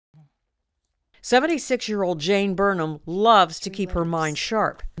76-year-old Jane Burnham loves to keep her mind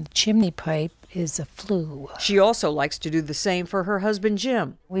sharp. The chimney pipe is a flu. She also likes to do the same for her husband,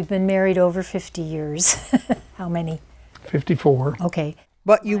 Jim. We've been married over 50 years. How many? 54. Okay.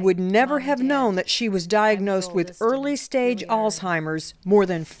 But you would never have known that she was diagnosed with early-stage Alzheimer's more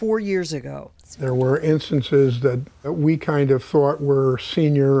than 4 years ago. There were instances that we kind of thought were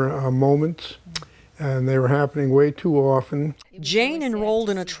senior moments, and they were happening way too often. Jane enrolled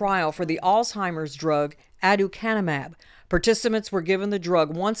in a trial for the Alzheimer's drug Aducanumab. Participants were given the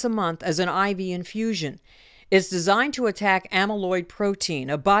drug once a month as an IV infusion. It's designed to attack amyloid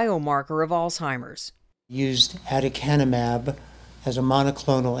protein, a biomarker of Alzheimer's. Used Aducanumab as a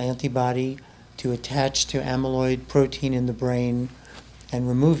monoclonal antibody to attach to amyloid protein in the brain and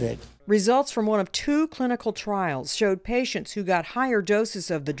remove it. Results from one of 2 clinical trials showed patients who got higher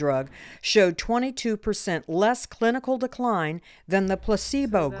doses of the drug showed 22% less clinical decline than the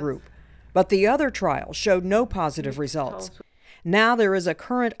placebo group. But the other trial showed no positive results. Now there is a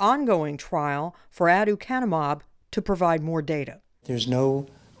current ongoing trial for Aducanumab to provide more data. There's no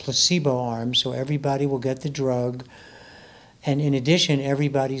placebo arm, so everybody will get the drug. And in addition,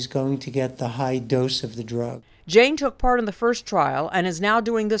 everybody's going to get the high dose of the drug. Jane took part in the first trial and is now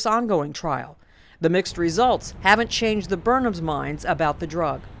doing this ongoing trial. The mixed results haven't changed the Burnhams' minds about the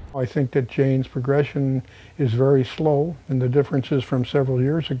drug. I think that Jane's progression is very slow, and the differences from several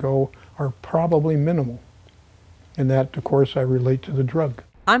years ago are probably minimal. And that, of course, I relate to the drug.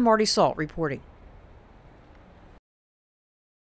 I'm Marty Salt reporting.